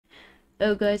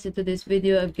Hello guys, in today's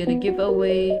video I'm gonna give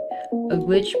away a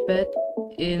glitch pet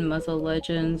in Mobile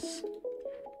Legends.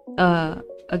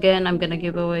 Again, I'm gonna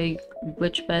give away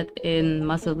glitch pet in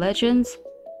Mobile Legends,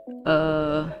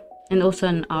 and also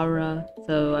an aura.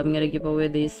 So I'm gonna give away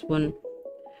this one.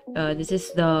 This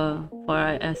is the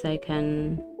far as I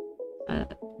can,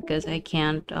 because I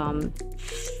can't,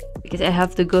 because I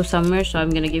have to go somewhere. So I'm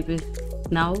gonna give it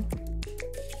now.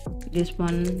 This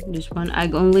one. I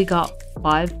only got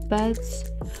 5 pets.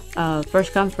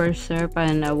 First come first serve,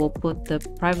 and I will put the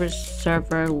private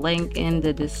server link in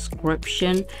the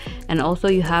description, and also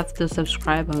you have to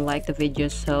subscribe and like the video.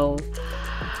 So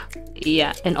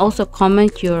yeah, and also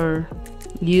comment your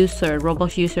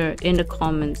Roblox user in the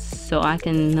comments so I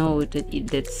can know that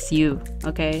that's you.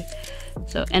 Okay,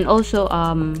 so and also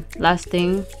last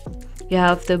thing, you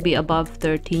have to be above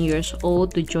 13 years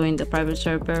old to join the private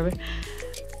server,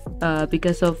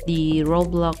 because of the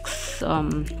Roblox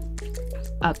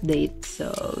update. So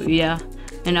yeah,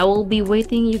 and I will be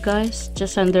waiting you guys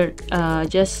just under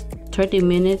just 30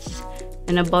 minutes,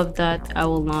 and above that I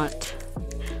will not.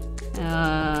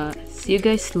 See you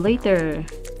guys later,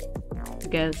 I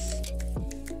guess.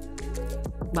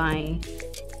 Bye.